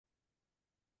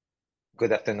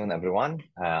Good afternoon, everyone.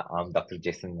 I'm Dr.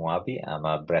 Jason Mouabbi. I'm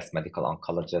a breast medical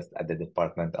oncologist at the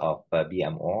Department of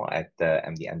BMO at the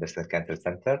MD Anderson Cancer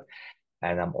Center.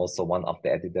 And I'm also one of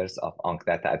the editors of Onc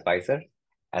Data Advisor.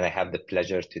 And I have the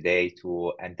pleasure today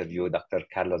to interview Dr.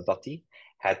 Carlos Doti,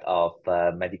 Head of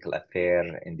Medical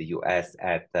Affairs in the US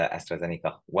at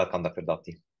AstraZeneca. Welcome, Dr.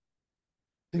 Doti.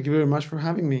 Thank you very much for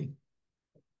having me.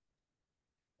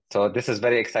 So this is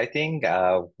very exciting.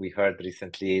 We heard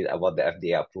recently about the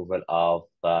FDA approval of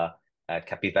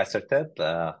Capivasertib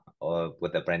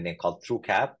with a brand name called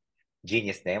TrueCap.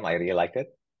 Genius name, I really like it.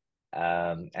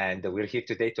 And we're here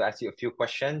today to ask you a few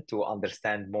questions to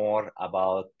understand more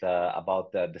about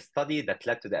the study that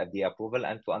led to the FDA approval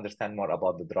and to understand more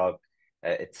about the drug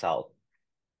itself.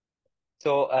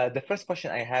 So the first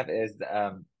question I have is,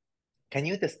 can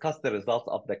you discuss the results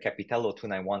of the Capitello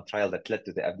 291 trial that led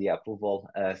to the FDA approval,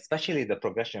 especially the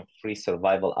progression-free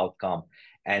survival outcome,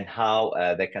 and how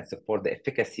they can support the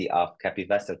efficacy of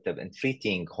Capivasertib in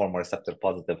treating hormone receptor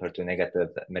positive, HER2-negative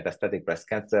metastatic breast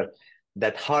cancer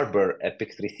that harbor a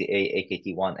PIK3CA,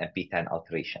 AKT1, and PTEN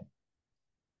alteration?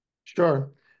 Sure.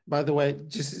 By the way,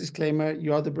 just a disclaimer,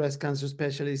 you are the breast cancer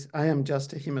specialist. I am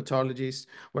just a hematologist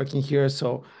working here,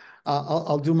 so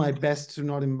I'll do my best to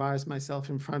not embarrass myself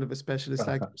in front of a specialist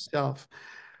like yourself.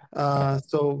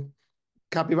 So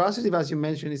Capivasertib, as you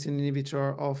mentioned, is an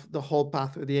inhibitor of the whole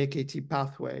pathway, the AKT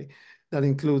pathway, that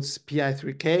includes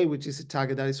PI3K, which is a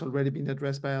target that is already been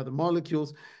addressed by other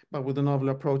molecules, but with a novel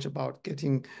approach about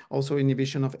getting also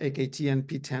inhibition of AKT and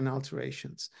PTEN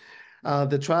alterations.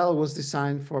 The trial was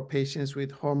designed for patients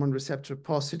with hormone receptor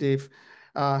positive,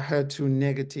 HER2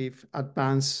 negative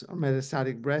advanced or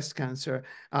metastatic breast cancer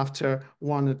after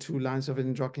 1 or 2 lines of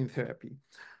endocrine therapy.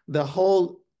 The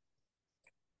whole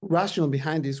rationale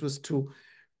behind this was to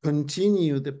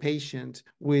continue the patient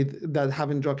that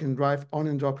have endocrine drive on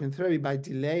endocrine therapy by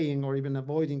delaying or even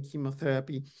avoiding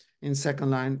chemotherapy in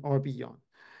second line or beyond.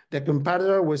 The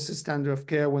comparator was the standard of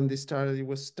care when this study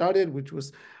was started, which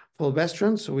was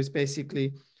fulvestrant. So it's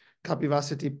basically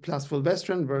Capivasertib plus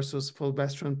fulvestrant versus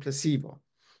fulvestrant placebo.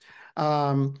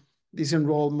 This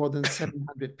enrolled more than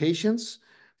 700 patients.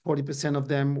 40% of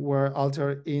them were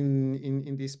altered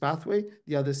in this pathway.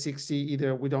 The other 60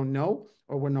 either we don't know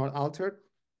or were not altered.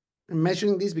 I'm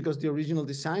measuring this because the original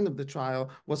design of the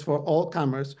trial was for all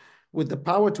comers with the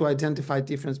power to identify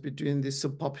difference between these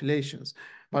subpopulations,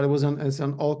 but it was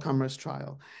an all-comers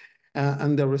trial.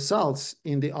 And the results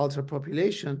in the altered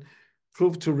population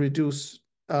proved to reduce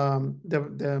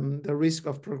the risk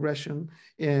of progression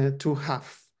to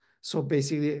half. So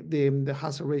basically, the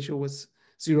hazard ratio was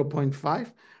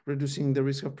 0.5, reducing the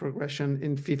risk of progression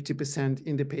in 50%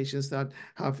 in the patients that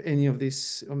have any of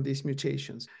these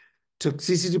mutations.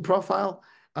 Toxicity profile,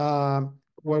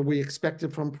 what we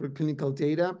expected from preclinical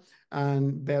data,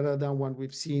 and better than what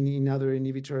we've seen in other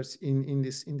inhibitors in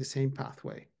the same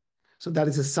pathway. So that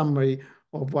is a summary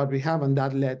of what we have, and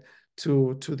that led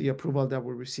to the approval that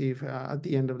we received at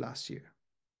the end of last year.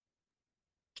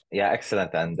 Yeah,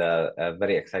 excellent, and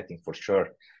very exciting for sure.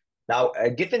 Now,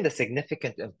 given the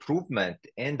significant improvement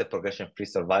in the progression-free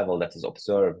survival that is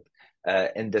observed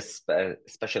in this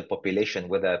special population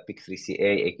with a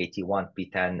PIK3CA, AKT1,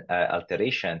 PTEN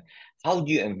alteration, how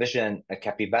do you envision a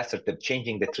Capivasertib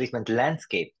changing the treatment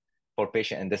landscape for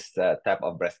patients in this type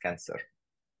of breast cancer?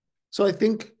 So I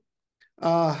think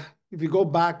if you go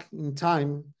back in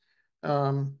time,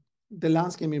 the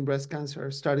landscape in breast cancer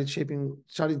started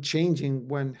changing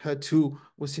when HER2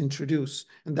 was introduced,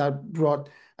 and that brought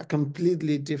a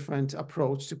completely different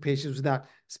approach to patients with that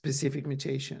specific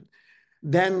mutation.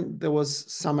 Then there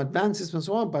was some advances and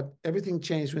so on, but everything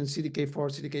changed when CDK4,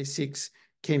 CDK6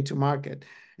 came to market,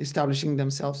 establishing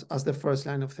themselves as the first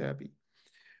line of therapy,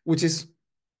 which is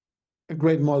a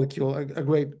great molecule, a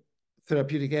great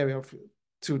therapeutic area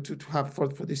to have for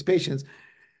these patients.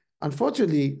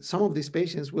 Unfortunately, some of these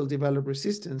patients will develop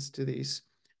resistance to this,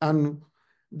 and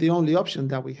the only option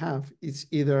that we have is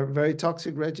either very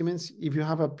toxic regimens. If you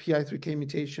have a PI3K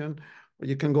mutation, or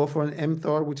you can go for an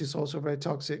mTOR, which is also very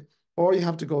toxic, or you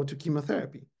have to go to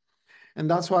chemotherapy. And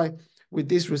that's why with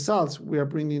these results, we are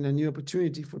bringing a new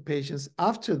opportunity for patients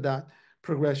after that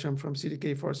progression from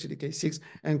CDK4, CDK6,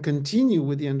 and continue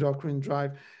with the endocrine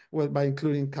drive by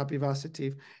including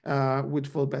Capivasertib with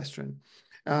fulvestrant.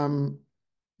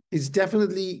 It's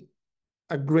definitely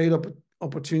a great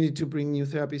opportunity to bring new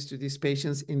therapies to these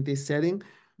patients in this setting,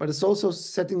 but it's also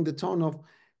setting the tone of,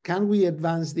 can we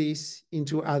advance this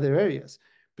into other areas,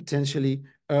 potentially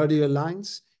earlier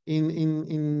lines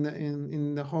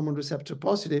in the hormone receptor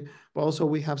positive, but also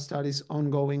we have studies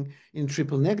ongoing in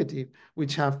triple negative,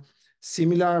 which have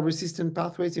similar resistant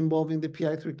pathways involving the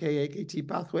PI3K AKT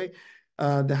pathway,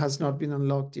 that has not been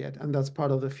unlocked yet, and that's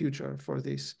part of the future for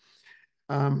this.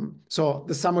 So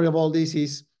the summary of all this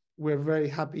is we're very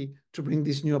happy to bring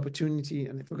this new opportunity,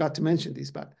 and I forgot to mention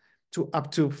this, but to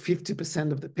up to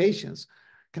 50% of the patients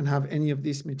can have any of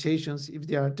these mutations if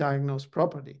they are diagnosed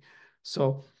properly.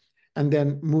 So, and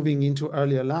then moving into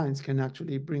earlier lines can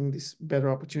actually bring these better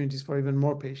opportunities for even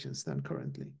more patients than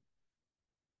currently.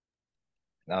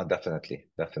 No, definitely,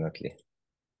 definitely.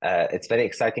 It's very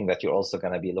exciting that you're also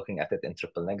going to be looking at it in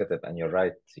triple negative, and you're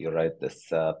right. You're right. This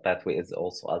pathway is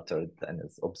also altered and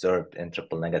is observed in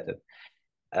triple negative.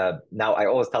 Now, I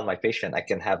always tell my patient, I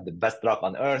can have the best drug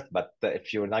on earth, but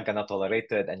if you're not going to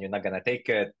tolerate it and you're not going to take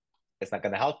it, it's not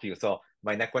going to help you. So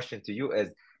my next question to you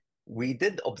is, we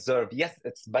did observe, yes,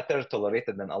 it's better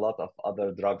tolerated than a lot of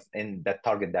other drugs in that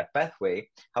target that pathway.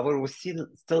 However, we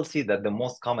still see that the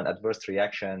most common adverse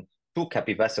reaction to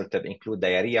capivasertib include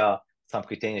diarrhea, some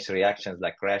cutaneous reactions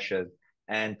like rashes,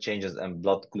 and changes in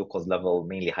blood glucose level,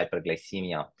 mainly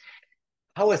hyperglycemia.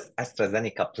 How is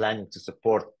AstraZeneca planning to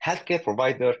support healthcare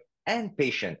provider and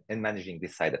patient in managing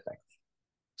these side effects?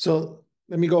 So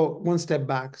let me go one step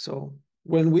back. So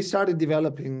when we started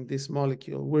developing this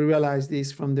molecule, we realized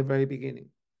this from the very beginning.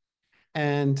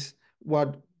 And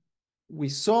what we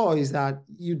saw is that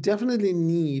you definitely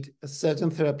need a certain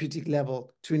therapeutic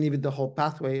level to inhibit the whole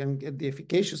pathway and get the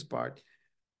efficacious part.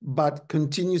 But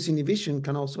continuous inhibition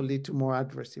can also lead to more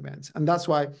adverse events. And that's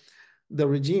why the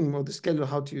regime or the schedule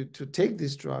how to take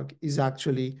this drug is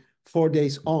actually 4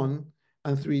 days on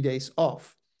and 3 days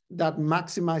off. That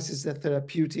maximizes the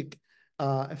therapeutic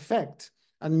effect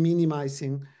and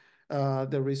minimizing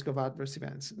the risk of adverse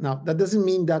events. Now, that doesn't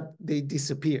mean that they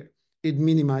disappear. It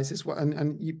minimizes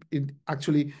and it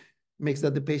actually makes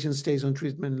that the patient stays on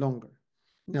treatment longer.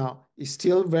 Now, it's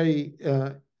still very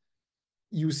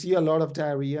you see a lot of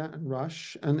diarrhea and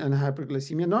rash and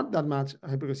hyperglycemia, not that much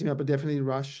hyperglycemia, but definitely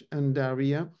rash and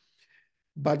diarrhea.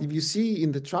 But if you see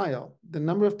in the trial, the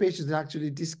number of patients that actually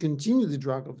discontinue the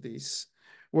drug of this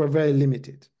were very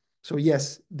limited. So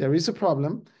yes, there is a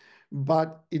problem,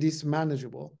 but it is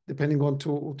manageable depending on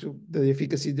to the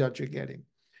efficacy that you're getting.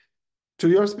 To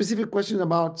your specific question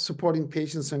about supporting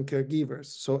patients and caregivers,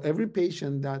 so every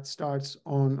patient that starts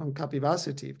on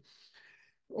capivasertib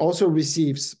also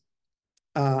receives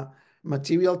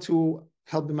material to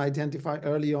help them identify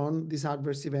early on these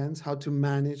adverse events, how to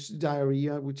manage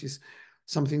diarrhea, which is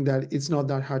something that it's not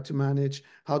that hard to manage,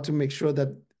 how to make sure that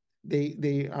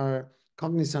they are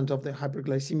cognizant of the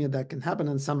hyperglycemia that can happen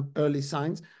and some early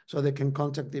signs so they can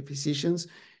contact the physicians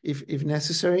if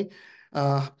necessary.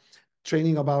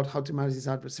 Training about how to manage these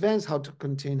adverse events, how to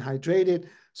contain hydrated.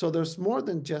 So there's more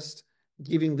than just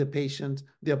giving the patient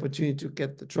the opportunity to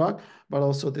get the drug, but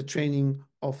also the training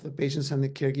of the patients and the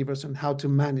caregivers on how to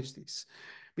manage this.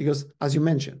 Because as you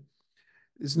mentioned,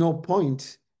 there's no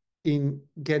point in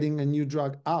getting a new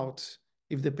drug out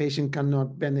if the patient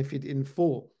cannot benefit in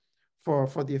full for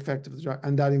the effect of the drug.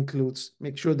 And that includes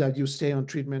make sure that you stay on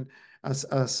treatment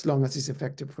as long as it's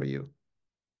effective for you.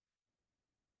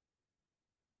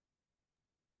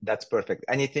 That's perfect.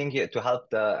 Anything to help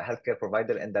the healthcare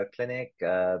provider in their clinic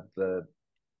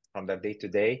from their day to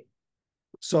day?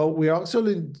 So we also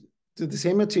do the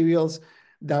same materials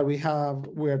that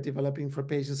we're developing for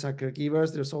patients and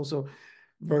caregivers. There's also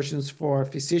versions for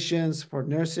physicians, for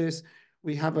nurses.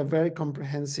 We have a very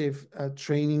comprehensive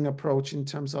training approach in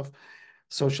terms of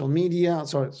social media,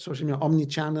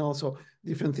 omni-channel, so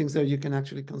different things that you can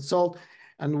actually consult.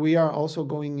 And we are also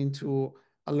going into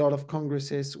a lot of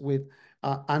congresses with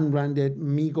unbranded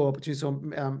MIGO opportunities, so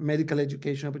medical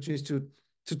education opportunities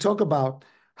to talk about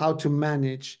how to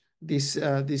manage this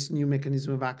new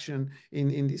mechanism of action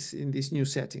in this new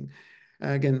setting.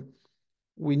 Again,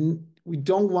 we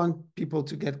don't want people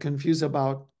to get confused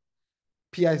about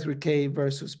PI3K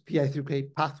versus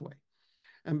PI3K pathway,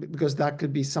 and because that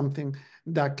could be something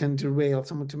that can derail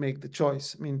someone to make the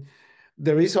choice. I mean,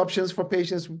 there is options for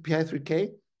patients with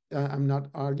PI3K. I'm not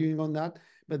arguing on that,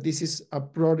 but this is a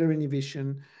broader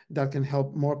inhibition that can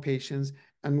help more patients.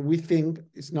 And we think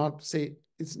it's not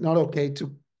okay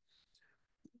to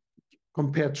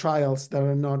compare trials that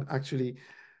are not actually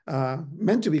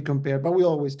meant to be compared, but we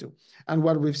always do. And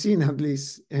what we've seen, at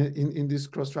least in this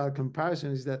cross-trial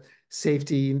comparison, is that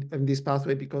safety in this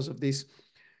pathway, because of this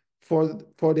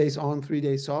 4 days on, 3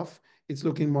 days off, it's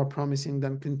looking more promising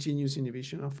than continuous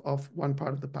inhibition of one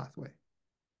part of the pathway.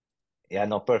 Yeah,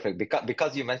 no, perfect.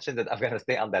 Because you mentioned it, I'm going to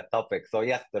stay on that topic. So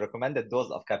yes, the recommended dose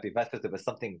of capivasertib is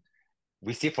something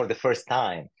we see for the first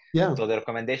time. Yeah. So the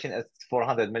recommendation is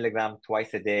 400 milligram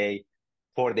twice a day,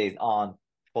 4 days on,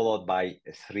 followed by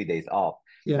 3 days off.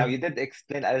 Yeah. Now, you did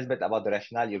explain a little bit about the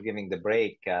rationale. You're giving the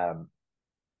break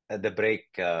the break,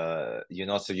 so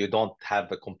you don't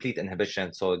have a complete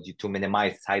inhibition, to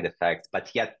minimize side effects,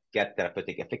 but yet get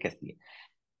therapeutic efficacy.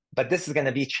 But this is going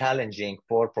to be challenging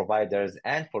for providers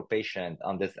and for patients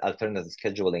on this alternative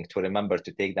scheduling to remember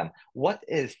to take them. What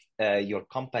is your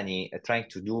company trying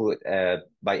to do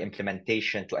by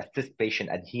implementation to assist patient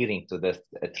adhering to this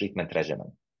treatment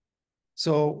regimen?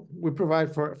 So we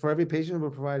provide for every patient, we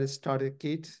provide a starter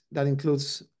kit that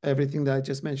includes everything that I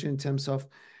just mentioned in terms of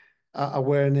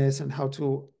awareness and how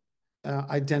to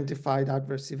identify the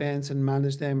adverse events and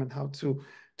manage them, and how to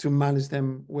manage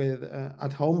them with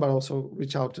at home, but also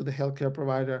reach out to the healthcare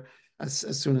provider as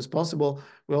soon as possible.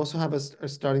 We also have a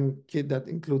starting kit that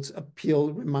includes a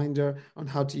pill reminder on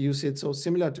how to use it. So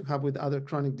similar to have with other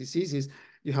chronic diseases,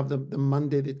 you have the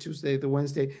Monday, the Tuesday, the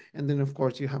Wednesday, and then of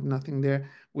course you have nothing there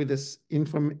with this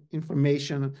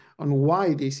information on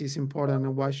why this is important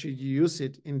and why should you use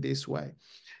it in this way.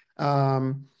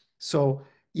 So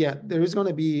yeah, there is going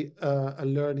to be a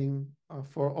learning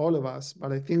for all of us,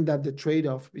 but I think that the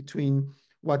trade-off between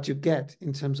what you get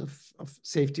in terms of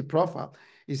safety profile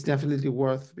is definitely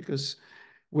worth, because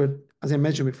we're, as I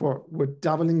mentioned before, we're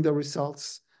doubling the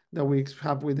results that we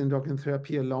have with endocrine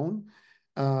therapy alone,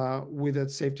 with a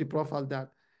safety profile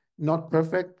that not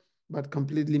perfect, but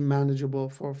completely manageable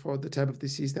for the type of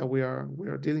disease that we are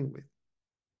dealing with.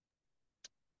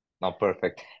 Not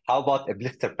perfect. How about a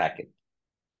blister packet?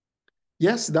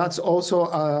 Yes, that's also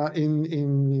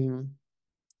in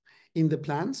the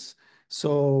plans.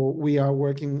 So we are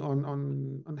working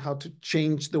on how to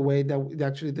change the way that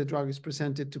actually the drug is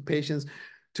presented to patients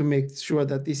to make sure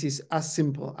that this is as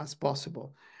simple as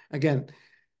possible. Again,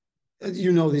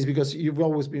 you know this because you've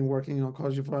always been working in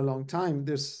oncology for a long time.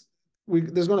 There's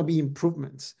going to be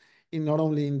improvements in not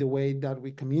only in the way that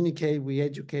we communicate, we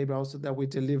educate, but also that we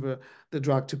deliver the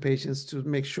drug to patients to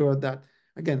make sure that,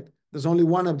 again, there's only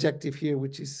one objective here,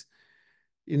 which is,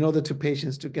 in order to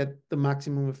patients to get the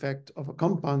maximum effect of a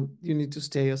compound, you need to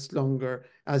stay as longer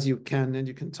as you can and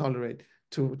you can tolerate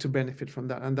to benefit from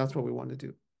that. And that's what we want to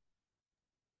do.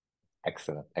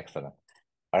 Excellent, excellent.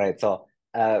 All right, so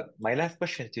my last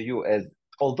question to you is,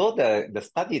 although the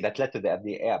study that led to the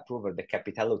FDA approval, the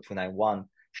Capitello 291,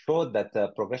 showed that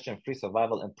progression-free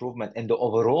survival improvement in the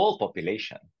overall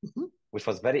population, which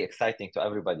was very exciting to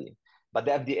everybody. But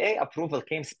the FDA approval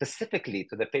came specifically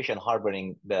to the patient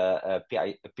harboring the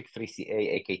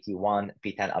PIK3CA, AKT1,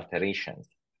 PTEN alterations.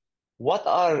 What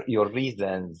are your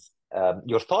reasons,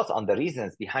 your thoughts on the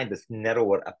reasons behind this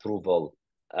narrower approval?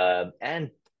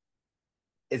 And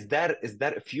is there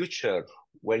a future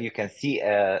where you can see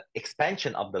an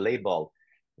expansion of the label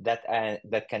that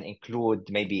can include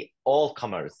maybe all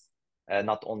comers,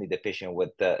 not only the patient with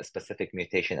the specific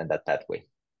mutation in that pathway?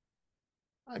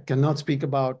 I cannot speak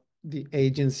about the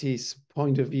agency's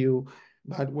point of view,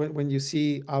 but when you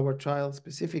see our trial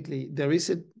specifically,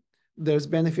 there's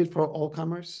benefit for all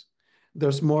comers.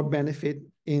 There's more benefit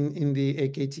in the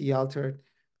AKT altered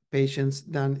patients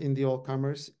than in the all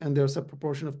comers, and there's a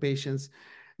proportion of patients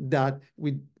that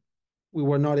we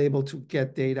were not able to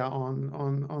get data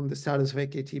on the status of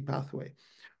AKT pathway.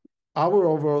 Our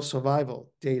overall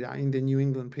survival data in the New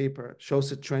England paper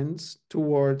shows a trend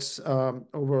towards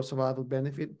overall survival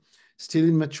benefit, still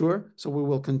immature. So we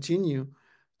will continue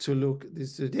to look at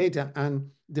this data, and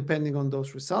depending on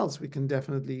those results, we can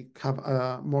definitely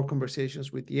have more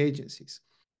conversations with the agencies.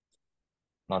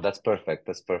 No, that's perfect.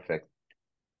 That's perfect.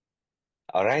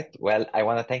 All right. Well, I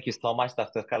want to thank you so much,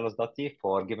 Dr. Carlos Doti,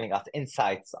 for giving us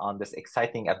insights on this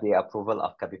exciting FDA approval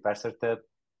of Capivasertib.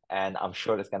 And I'm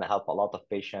sure it's going to help a lot of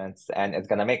patients, and it's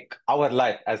going to make our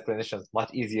life as clinicians much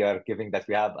easier, given that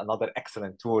we have another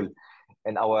excellent tool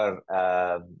in our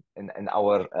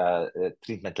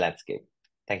treatment landscape.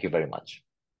 Thank you very much.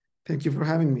 Thank you for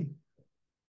having me.